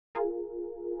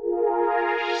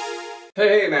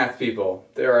Hey math people,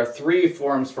 there are three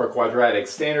forms for quadratics: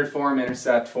 standard form,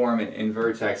 intercept form, and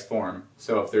vertex form.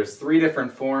 So if there's three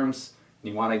different forms and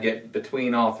you want to get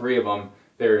between all three of them,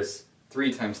 there's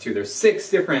 3 times 2. There's 6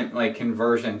 different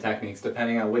conversion techniques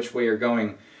depending on which way you're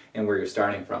going and where you're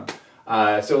starting from.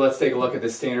 So let's take a look at the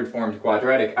standard form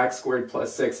quadratic: x squared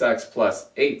plus 6x plus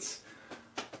 8.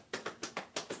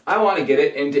 I want to get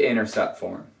it into intercept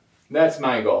form. That's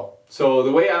my goal. So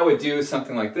the way I would do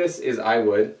something like this is I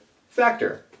would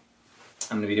factor.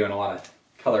 I'm going to be doing a lot of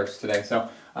colors today, so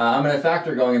I'm going to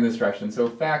factor going in this direction. So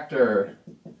factor.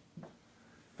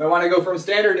 If I want to go from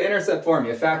standard to intercept form,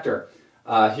 you factor.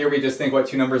 Here we just think what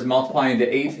two numbers multiply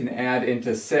into 8 and add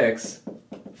into 6.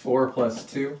 4 plus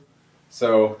 2.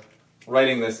 So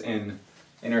writing this in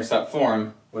intercept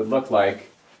form would look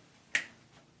like,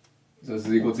 so this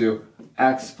is equal to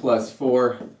x plus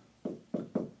 4,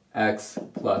 x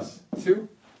plus 2.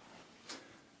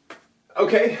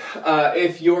 Okay,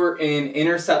 if you're in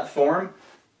intercept form,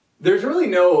 there's really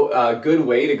no good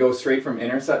way to go straight from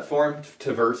intercept form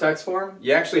to vertex form.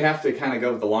 You actually have to kind of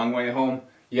go the long way home.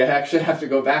 You actually have to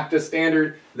go back to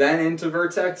standard, then into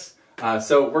vertex.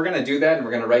 So we're going to do that, and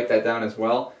we're going to write that down as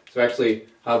well. So actually,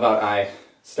 how about I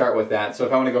start with that? So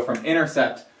if I want to go from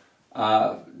intercept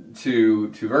to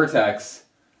vertex,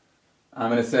 I'm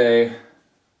going to say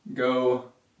go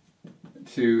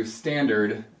to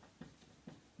standard,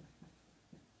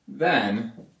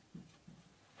 then,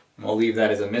 and we'll leave that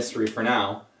as a mystery for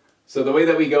now. So the way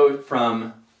that we go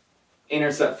from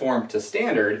intercept form to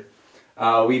standard,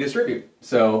 we distribute.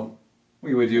 So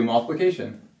we would do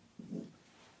multiplication,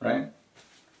 right?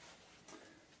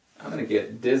 I'm going to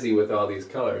get dizzy with all these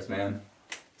colors, man.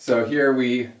 So here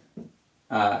we,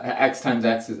 x times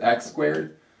x is x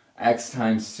squared, x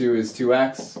times 2 is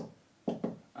 2x,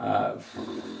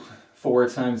 4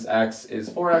 times x is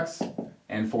 4x,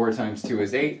 and 4 times 2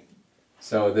 is 8.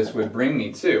 So this would bring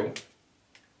me to,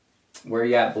 where are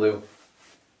you at, blue?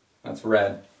 That's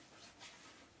red.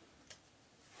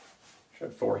 Should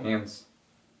have 4 hands.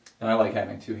 And I like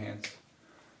having 2 hands.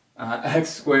 X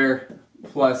squared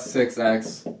plus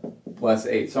 6x plus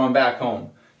 8. So I'm back home.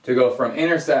 To go from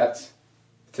intercept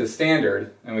to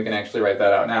standard, and we can actually write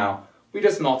that out now, we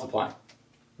just multiply.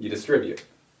 You distribute.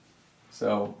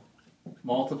 So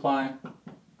multiply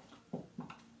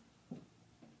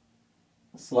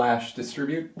slash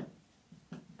distribute.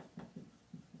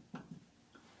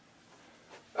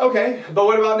 Okay, but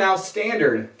what about now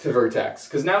standard to vertex?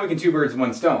 Because now we can 2 birds,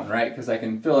 1 stone, right? Because I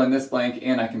can fill in this blank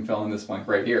and I can fill in this blank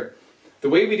right here. The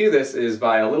way we do this is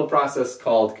by a little process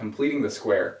called completing the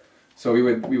square. So we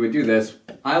would do this.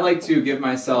 I like to give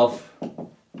myself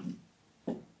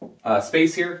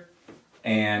space here,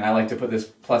 and I like to put this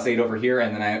plus 8 over here,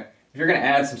 and then if you're going to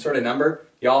add some sort of number,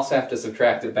 you also have to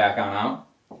subtract it back on out.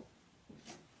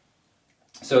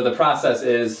 So the process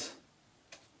is,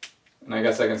 and I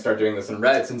guess I can start doing this in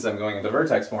red since I'm going into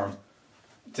vertex form,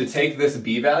 to take this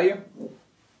b value,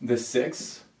 this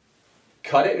 6,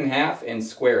 cut it in half and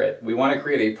square it. We want to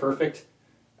create a perfect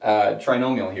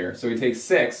trinomial here. So we take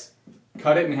 6,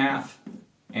 cut it in half,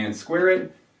 and square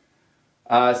it.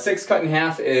 6 cut in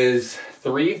half is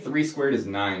 3. 3 squared is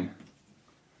 9.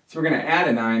 So we're going to add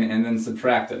a 9 and then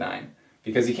subtract a 9.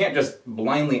 Because you can't just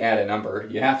blindly add a number.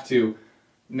 You have to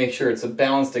make sure it's a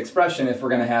balanced expression if we're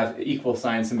going to have equal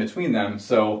signs in between them.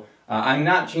 So I'm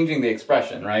not changing the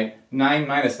expression, right? 9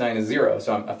 minus 9 is 0,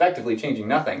 so I'm effectively changing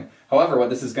nothing. However, what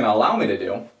this is going to allow me to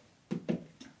do,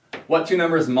 what two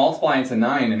numbers multiply into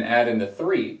 9 and add into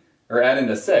 3, or add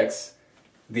into 6,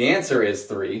 the answer is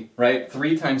 3, right?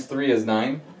 3 times 3 is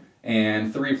 9,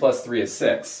 and 3 plus 3 is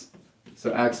 6.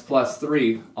 So x plus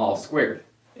 3 all squared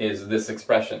is this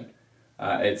expression.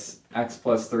 It's x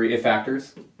plus 3, it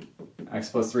factors. X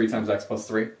plus 3 times x plus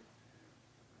 3.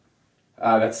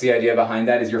 That's the idea behind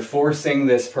that, is you're forcing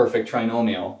this perfect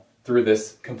trinomial through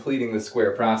this completing the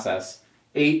square process.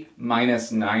 8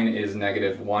 minus 9 is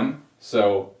negative 1.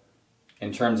 So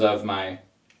in terms of my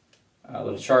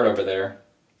little chart over there,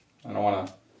 I don't want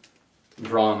to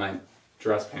draw my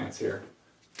dress pants here.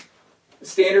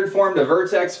 Standard form to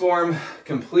vertex form,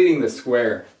 completing the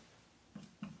square.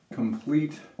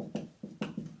 Complete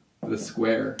the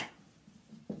square.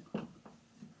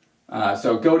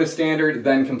 So go to standard,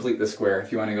 then complete the square,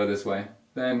 if you want to go this way.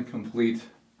 Then complete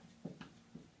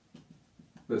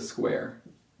the square.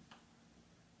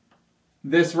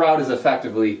 This route is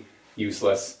effectively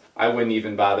useless. I wouldn't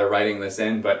even bother writing this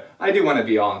in, but I do want to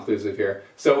be all-inclusive here.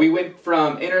 So we went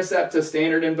from intercept to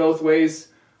standard in both ways.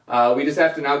 We just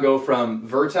have to now go from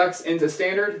vertex into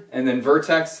standard, and then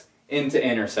vertex into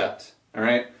intercept. All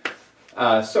right?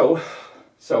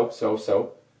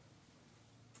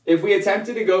 If we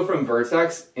attempted to go from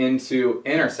vertex into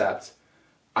intercept,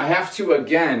 I have to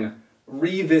again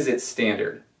revisit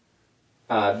standard.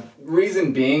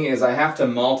 Reason being is I have to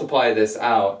multiply this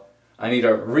out. I need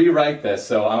to rewrite this,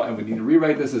 so we need to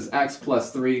rewrite this as x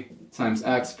plus 3 times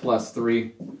x plus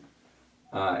 3,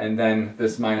 and then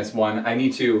this minus 1. I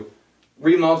need to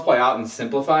remultiply out and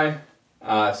simplify,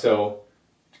 so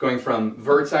going from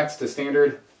vertex to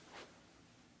standard,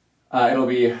 it'll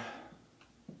be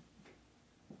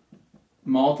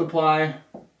multiply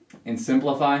and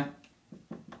simplify.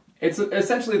 It's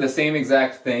essentially the same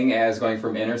exact thing as going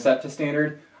from intercept to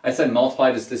standard. I said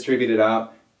multiply, just distribute it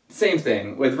out. Same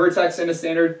thing. With vertex into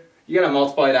standard, you gotta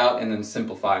multiply it out and then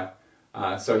simplify.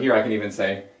 So here I can even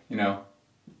say,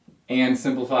 and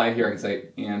simplify. Here I can say,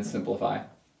 and simplify.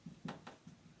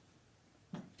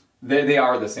 They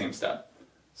are the same step.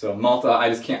 So I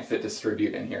just can't fit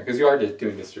distribute in here because you are just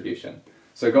doing distribution.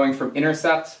 So going from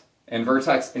intercept and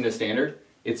vertex into standard,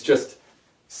 it's just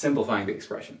simplifying the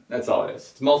expression. That's all it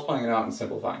is. It's multiplying it out and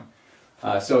simplifying.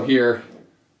 So here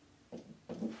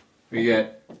we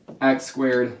get x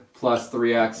squared plus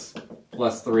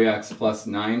 3x plus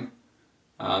 9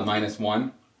 minus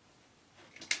 1.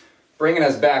 Bringing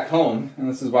us back home, and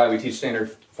this is why we teach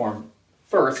standard form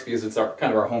first, because it's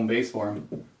kind of our home base form,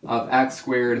 of x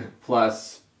squared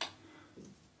plus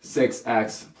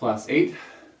 6x plus 8.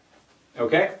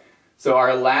 Okay? So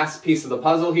our last piece of the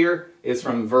puzzle here is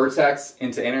from vertex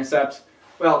into intercept.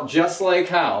 Well, just like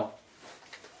how,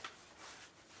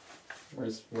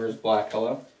 where's black,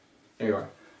 hello? There you are.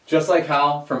 Just like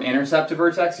how from intercept to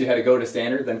vertex you had to go to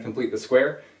standard, then complete the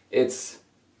square, it's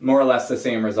more or less the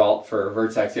same result for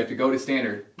vertex. You have to go to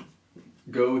standard.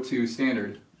 Go to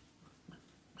standard.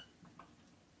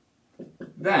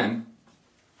 Then,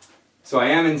 so I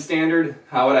am in standard,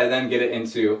 how would I then get it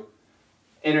into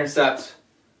intercept?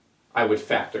 I would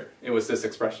factor. It was this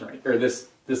expression right, or this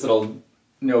little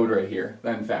node right here,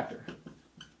 then factor.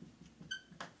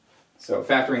 So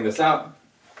factoring this out,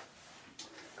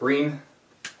 green,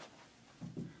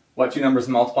 what two numbers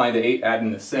multiply into 8, add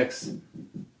into 6,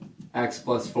 x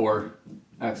plus 4,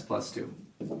 x plus 2,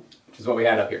 which is what we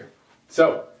had up here.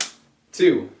 So,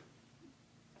 to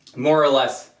more or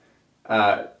less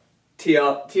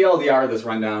TLDR this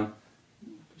rundown,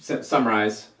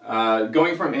 summarize,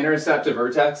 going from intercept to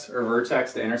vertex, or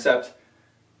vertex to intercept,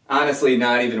 honestly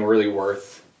not even really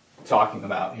worth talking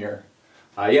about here.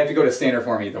 You have to go to standard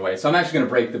form either way, so I'm actually going to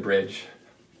break the bridge.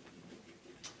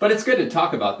 But it's good to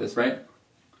talk about this, right?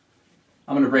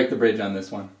 I'm going to break the bridge on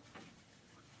this one.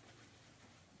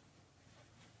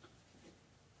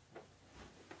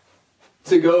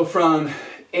 To go from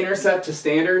intercept to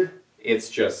standard, it's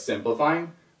just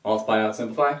simplifying. Multiply out,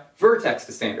 simplify. Vertex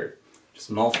to standard,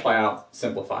 just multiply out,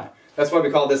 simplify. That's why we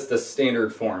call this the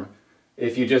standard form.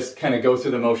 If you just kind of go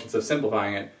through the motions of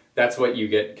simplifying it, that's what you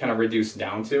get kind of reduced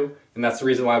down to, and that's the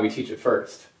reason why we teach it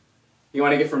first. You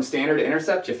want to get from standard to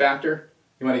intercept, you factor.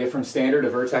 You want to get from standard to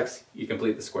vertex, you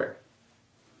complete the square.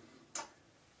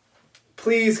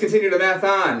 Please continue to math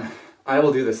on. I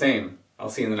will do the same. I'll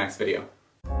see you in the next video.